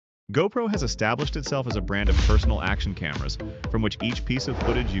GoPro has established itself as a brand of personal action cameras, from which each piece of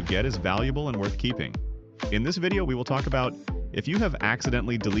footage you get is valuable and worth keeping. In this video, we will talk about if you have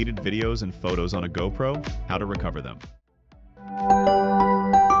accidentally deleted videos and photos on a GoPro, how to recover them.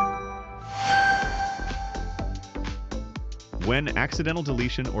 When accidental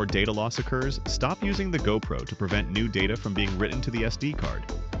deletion or data loss occurs, stop using the GoPro to prevent new data from being written to the SD card.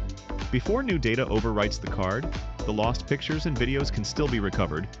 Before new data overwrites the card, the lost pictures and videos can still be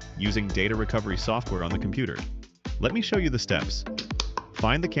recovered using data recovery software on the computer. Let me show you the steps.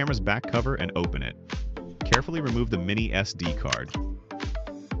 Find the camera's back cover and open it. Carefully remove the mini SD card.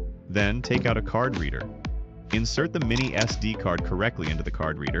 Then take out a card reader. Insert the mini SD card correctly into the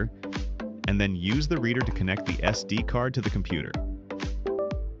card reader, and then use the reader to connect the SD card to the computer.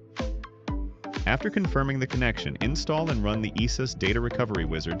 After confirming the connection, install and run the EaseUS Data Recovery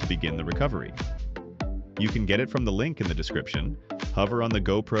Wizard to begin the recovery. You can get it from the link in the description. Hover on the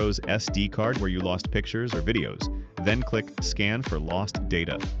GoPro's SD card where you lost pictures or videos, then click Scan for lost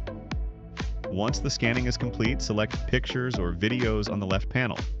data. Once the scanning is complete, select Pictures or Videos on the left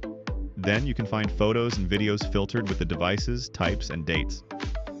panel. Then you can find photos and videos filtered with the devices, types, and dates.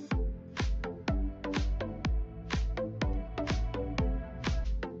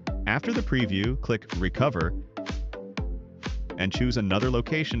 After the preview, click Recover and choose another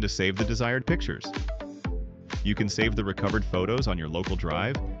location to save the desired pictures. You can save the recovered photos on your local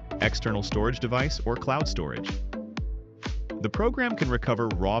drive, external storage device, or cloud storage. The program can recover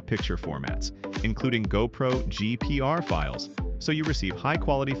raw picture formats, including GoPro GPR files, so you receive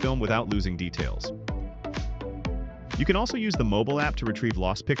high-quality film without losing details. You can also use the mobile app to retrieve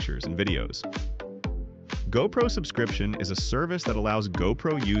lost pictures and videos. GoPro Subscription is a service that allows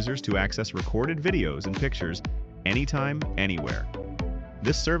GoPro users to access recorded videos and pictures anytime, anywhere.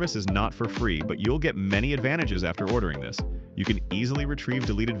 This service is not for free, but you'll get many advantages after ordering this. You can easily retrieve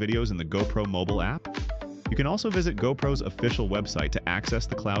deleted videos in the GoPro Mobile App. You can also visit GoPro's official website to access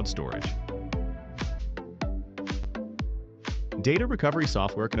the cloud storage. Data recovery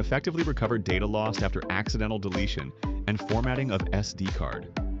software can effectively recover data lost after accidental deletion and formatting of SD card.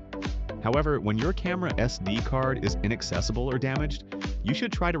 However, when your camera SD card is inaccessible or damaged, you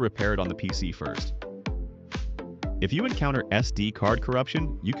should try to repair it on the PC first. If you encounter SD card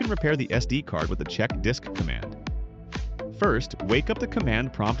corruption, you can repair the SD card with the CHKDSK Command. First, wake up the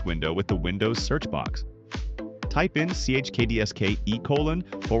command prompt window with the Windows search box. Type in CHKDSK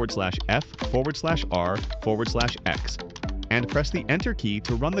 :F/R/X and press the Enter key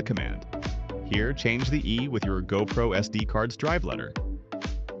to run the command. Here, change the E with your GoPro SD card's drive letter.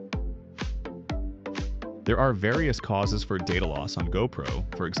 There are various causes for data loss on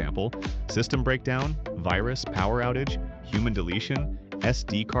GoPro, for example, system breakdown, virus, power outage, human deletion,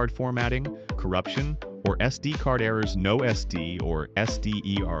 SD card formatting, corruption, or SD card errors no SD or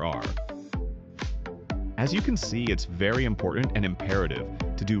SDERR. As you can see, it's very important and imperative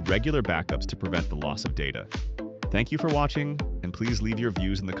to do regular backups to prevent the loss of data. Thank you for watching, and please leave your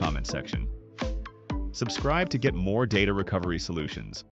views in the comments section. Subscribe to get more data recovery solutions.